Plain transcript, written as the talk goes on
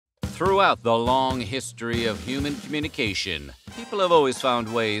Throughout the long history of human communication, people have always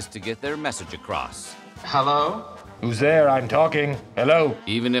found ways to get their message across. Hello? Who's there? I'm talking. Hello?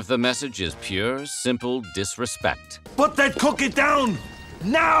 Even if the message is pure, simple disrespect. Put that cookie down!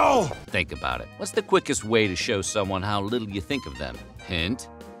 Now! Think about it. What's the quickest way to show someone how little you think of them? Hint,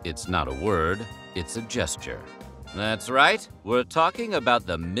 it's not a word, it's a gesture. That's right, we're talking about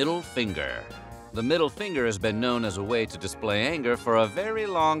the middle finger. The middle finger has been known as a way to display anger for a very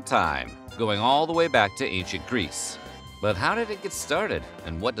long time, going all the way back to ancient Greece. But how did it get started,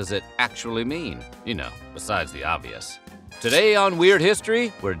 and what does it actually mean? You know, besides the obvious. Today on Weird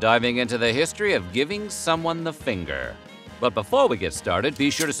History, we're diving into the history of giving someone the finger. But before we get started, be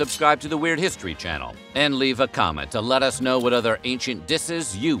sure to subscribe to the Weird History channel and leave a comment to let us know what other ancient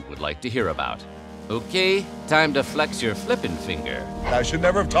disses you would like to hear about. Okay, time to flex your flippin' finger. I should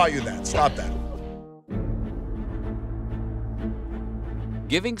never have taught you that. Stop that.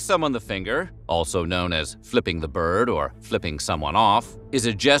 Giving someone the finger, also known as flipping the bird or flipping someone off, is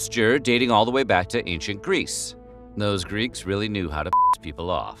a gesture dating all the way back to ancient Greece. Those Greeks really knew how to piss people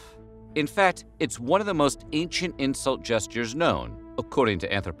off. In fact, it's one of the most ancient insult gestures known, according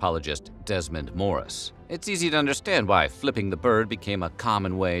to anthropologist Desmond Morris. It's easy to understand why flipping the bird became a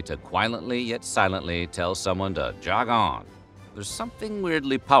common way to quietly yet silently tell someone to jog on. There's something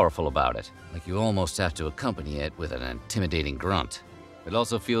weirdly powerful about it, like you almost have to accompany it with an intimidating grunt. It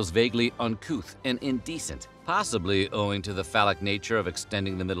also feels vaguely uncouth and indecent, possibly owing to the phallic nature of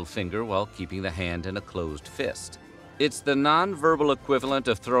extending the middle finger while keeping the hand in a closed fist. It's the non-verbal equivalent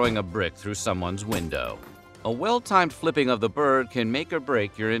of throwing a brick through someone's window. A well-timed flipping of the bird can make or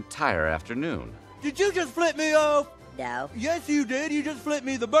break your entire afternoon. Did you just flip me off? No. Yes, you did. You just flipped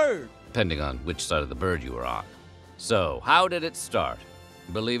me the bird. Depending on which side of the bird you were on. So, how did it start?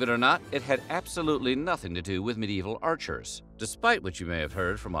 Believe it or not, it had absolutely nothing to do with medieval archers, despite what you may have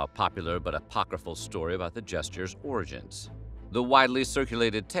heard from a popular but apocryphal story about the gesture's origins. The widely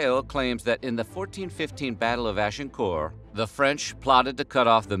circulated tale claims that in the 1415 Battle of Agincourt, the French plotted to cut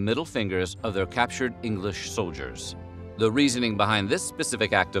off the middle fingers of their captured English soldiers. The reasoning behind this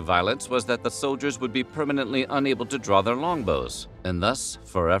specific act of violence was that the soldiers would be permanently unable to draw their longbows, and thus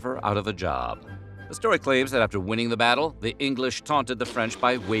forever out of a job. The story claims that after winning the battle, the English taunted the French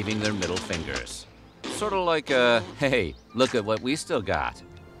by waving their middle fingers. Sort of like a, hey, look at what we still got.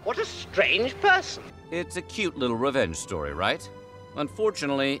 What a strange person. It's a cute little revenge story, right?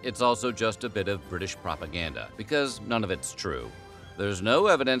 Unfortunately, it's also just a bit of British propaganda, because none of it's true. There's no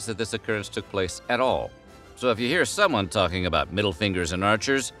evidence that this occurrence took place at all. So if you hear someone talking about middle fingers and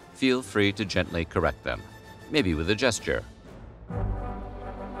archers, feel free to gently correct them, maybe with a gesture.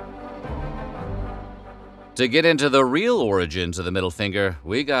 To get into the real origins of the middle finger,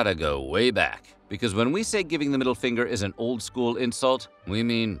 we gotta go way back. Because when we say giving the middle finger is an old school insult, we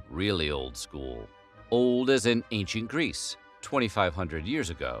mean really old school. Old as in ancient Greece, 2,500 years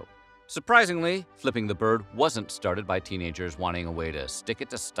ago. Surprisingly, flipping the bird wasn't started by teenagers wanting a way to stick it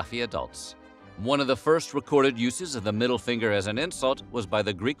to stuffy adults. One of the first recorded uses of the middle finger as an insult was by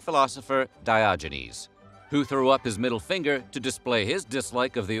the Greek philosopher Diogenes, who threw up his middle finger to display his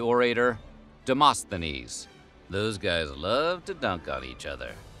dislike of the orator Demosthenes. Those guys love to dunk on each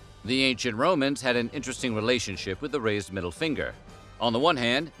other. The ancient Romans had an interesting relationship with the raised middle finger. On the one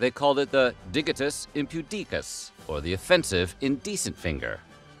hand, they called it the digitus impudicus, or the offensive, indecent finger.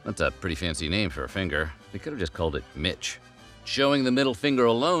 That's a pretty fancy name for a finger. They could have just called it Mitch. Showing the middle finger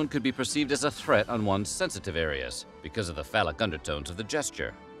alone could be perceived as a threat on one's sensitive areas because of the phallic undertones of the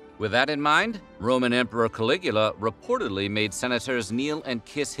gesture. With that in mind, Roman Emperor Caligula reportedly made senators kneel and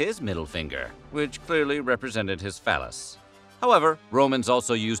kiss his middle finger, which clearly represented his phallus. However, Romans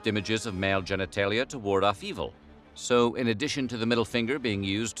also used images of male genitalia to ward off evil. So, in addition to the middle finger being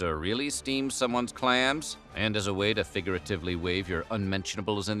used to really steam someone's clams, and as a way to figuratively wave your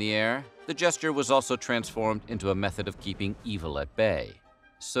unmentionables in the air, the gesture was also transformed into a method of keeping evil at bay.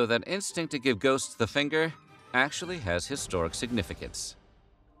 So that instinct to give ghosts the finger actually has historic significance.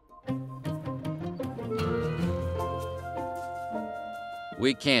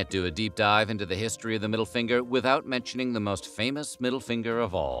 We can't do a deep dive into the history of the middle finger without mentioning the most famous middle finger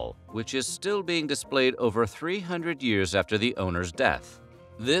of all, which is still being displayed over 300 years after the owner's death.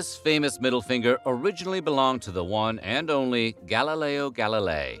 This famous middle finger originally belonged to the one and only Galileo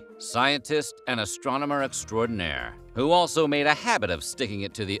Galilei, scientist and astronomer extraordinaire, who also made a habit of sticking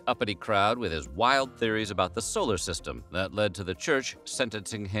it to the uppity crowd with his wild theories about the solar system that led to the church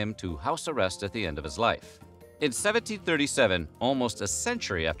sentencing him to house arrest at the end of his life. In 1737, almost a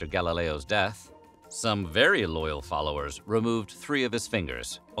century after Galileo's death, some very loyal followers removed 3 of his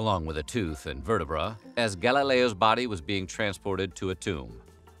fingers, along with a tooth and vertebra, as Galileo's body was being transported to a tomb.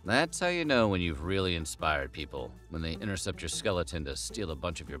 That's how you know when you've really inspired people, when they intercept your skeleton to steal a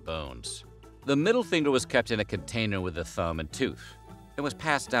bunch of your bones. The middle finger was kept in a container with the thumb and tooth. It was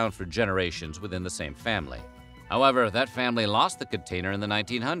passed down for generations within the same family. However, that family lost the container in the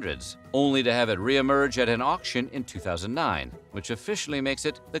 1900s, only to have it reemerge at an auction in 2009, which officially makes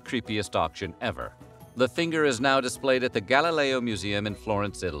it the creepiest auction ever. The finger is now displayed at the Galileo Museum in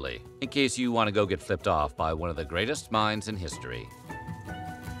Florence, Italy, in case you want to go get flipped off by one of the greatest minds in history.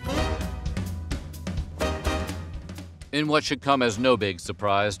 In what should come as no big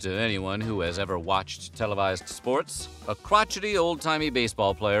surprise to anyone who has ever watched televised sports, a crotchety old-timey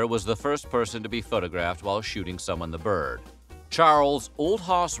baseball player was the first person to be photographed while shooting someone the bird. Charles Old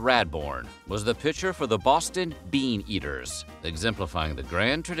Hoss Radbourne was the pitcher for the Boston Bean Eaters, exemplifying the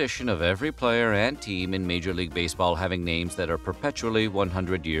grand tradition of every player and team in Major League Baseball having names that are perpetually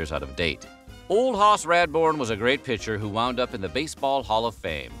 100 years out of date. Old Hoss Radbourne was a great pitcher who wound up in the Baseball Hall of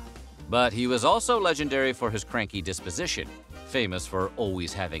Fame. But he was also legendary for his cranky disposition, famous for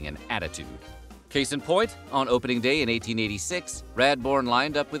always having an attitude. Case in point, on opening day in 1886, Radbourne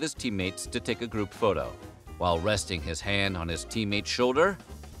lined up with his teammates to take a group photo. While resting his hand on his teammate's shoulder,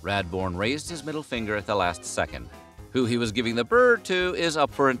 Radbourne raised his middle finger at the last second. Who he was giving the bird to is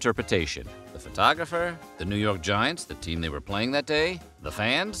up for interpretation. The photographer, the New York Giants, the team they were playing that day, the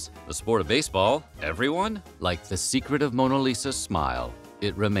fans, the sport of baseball, everyone? Like the secret of Mona Lisa's smile,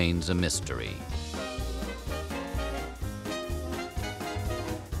 it remains a mystery.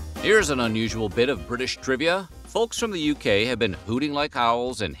 Here's an unusual bit of British trivia. Folks from the UK have been hooting like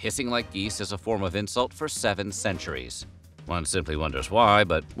owls and hissing like geese as a form of insult for 7 centuries. One simply wonders why,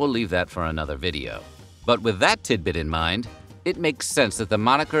 but we'll leave that for another video. But with that tidbit in mind, it makes sense that the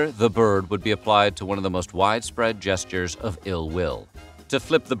moniker "the bird" would be applied to one of the most widespread gestures of ill will. To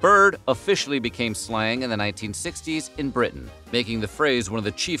flip the bird officially became slang in the 1960s in Britain, making the phrase one of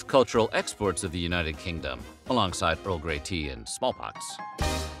the chief cultural exports of the United Kingdom, alongside Earl Grey tea and smallpox.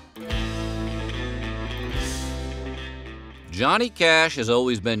 Johnny Cash has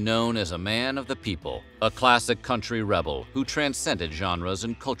always been known as a man of the people, a classic country rebel who transcended genres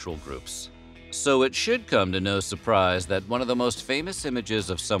and cultural groups. So it should come to no surprise that one of the most famous images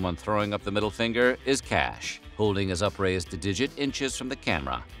of someone throwing up the middle finger is Cash, holding his upraised digit inches from the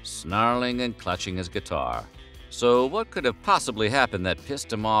camera, snarling and clutching his guitar. So what could have possibly happened that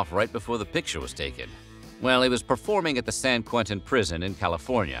pissed him off right before the picture was taken? Well, he was performing at the San Quentin prison in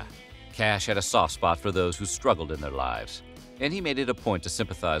California. Cash had a soft spot for those who struggled in their lives, and he made it a point to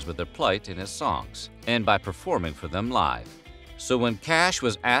sympathize with their plight in his songs, and by performing for them live. So when Cash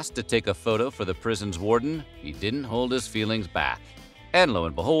was asked to take a photo for the prison's warden, he didn't hold his feelings back. And lo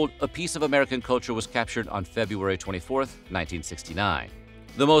and behold, a piece of American culture was captured on February 24, 1969.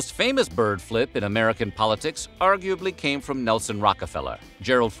 The most famous bird flip in American politics arguably came from Nelson Rockefeller,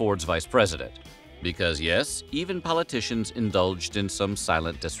 Gerald Ford's vice president. Because yes, even politicians indulged in some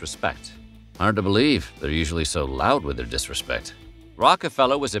silent disrespect. Hard to believe, they're usually so loud with their disrespect.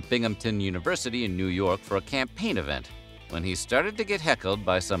 Rockefeller was at Binghamton University in New York for a campaign event when he started to get heckled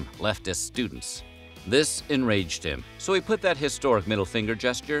by some leftist students. This enraged him, so he put that historic middle finger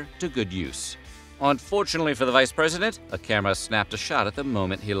gesture to good use. Unfortunately for the vice president, a camera snapped a shot at the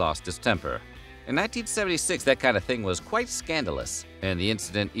moment he lost his temper. In 1976, that kind of thing was quite scandalous, and the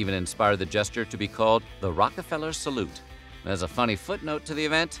incident even inspired the gesture to be called the Rockefeller Salute. As a funny footnote to the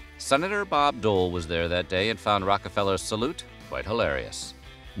event, Senator Bob Dole was there that day and found Rockefeller's salute quite hilarious.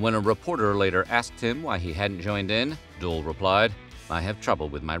 When a reporter later asked him why he hadn't joined in, Dole replied, "I have trouble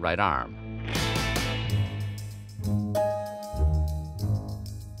with my right arm."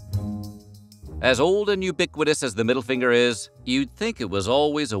 As old and ubiquitous as the middle finger is, you'd think it was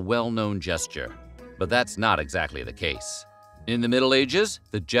always a well-known gesture. But that's not exactly the case. In the Middle Ages,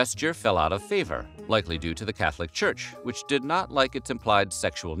 the gesture fell out of favor, likely due to the Catholic Church, which did not like its implied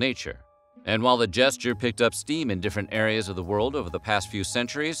sexual nature. And while the gesture picked up steam in different areas of the world over the past few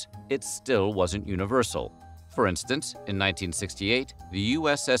centuries, it still wasn't universal. For instance, in 1968, the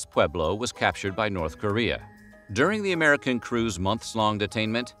USS Pueblo was captured by North Korea. During the American crew's months-long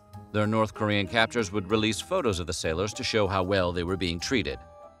detainment, their North Korean captors would release photos of the sailors to show how well they were being treated.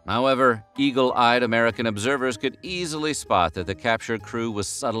 However, eagle-eyed American observers could easily spot that the captured crew was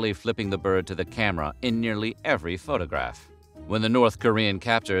subtly flipping the bird to the camera in nearly every photograph. When the North Korean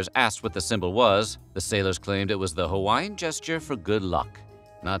captors asked what the symbol was, the sailors claimed it was the Hawaiian gesture for good luck.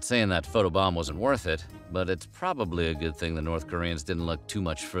 Not saying that photobomb wasn't worth it, but it's probably a good thing the North Koreans didn't look too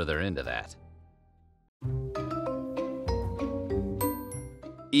much further into that.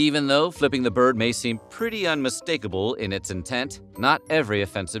 Even though flipping the bird may seem pretty unmistakable in its intent, not every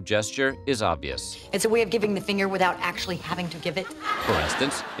offensive gesture is obvious. It's a way of giving the finger without actually having to give it. For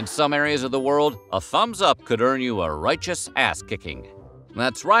instance, in some areas of the world, a thumbs up could earn you a righteous ass kicking.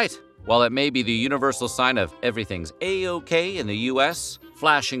 That's right. While it may be the universal sign of everything's A-OK in the US,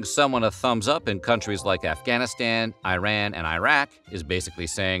 flashing someone a thumbs up in countries like Afghanistan, Iran, and Iraq is basically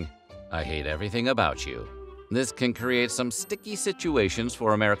saying, I hate everything about you. This can create some sticky situations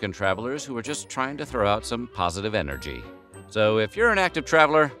for American travelers who are just trying to throw out some positive energy. So if you're an active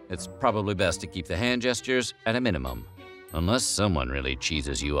traveler, it's probably best to keep the hand gestures at a minimum, unless someone really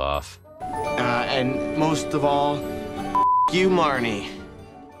cheeses you off. And most of all, you, Marnie.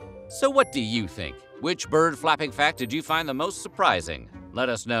 So what do you think? Which bird flapping fact did you find the most surprising? Let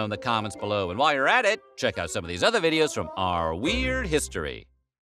us know in the comments below, and while you're at it, check out some of these other videos from our weird history.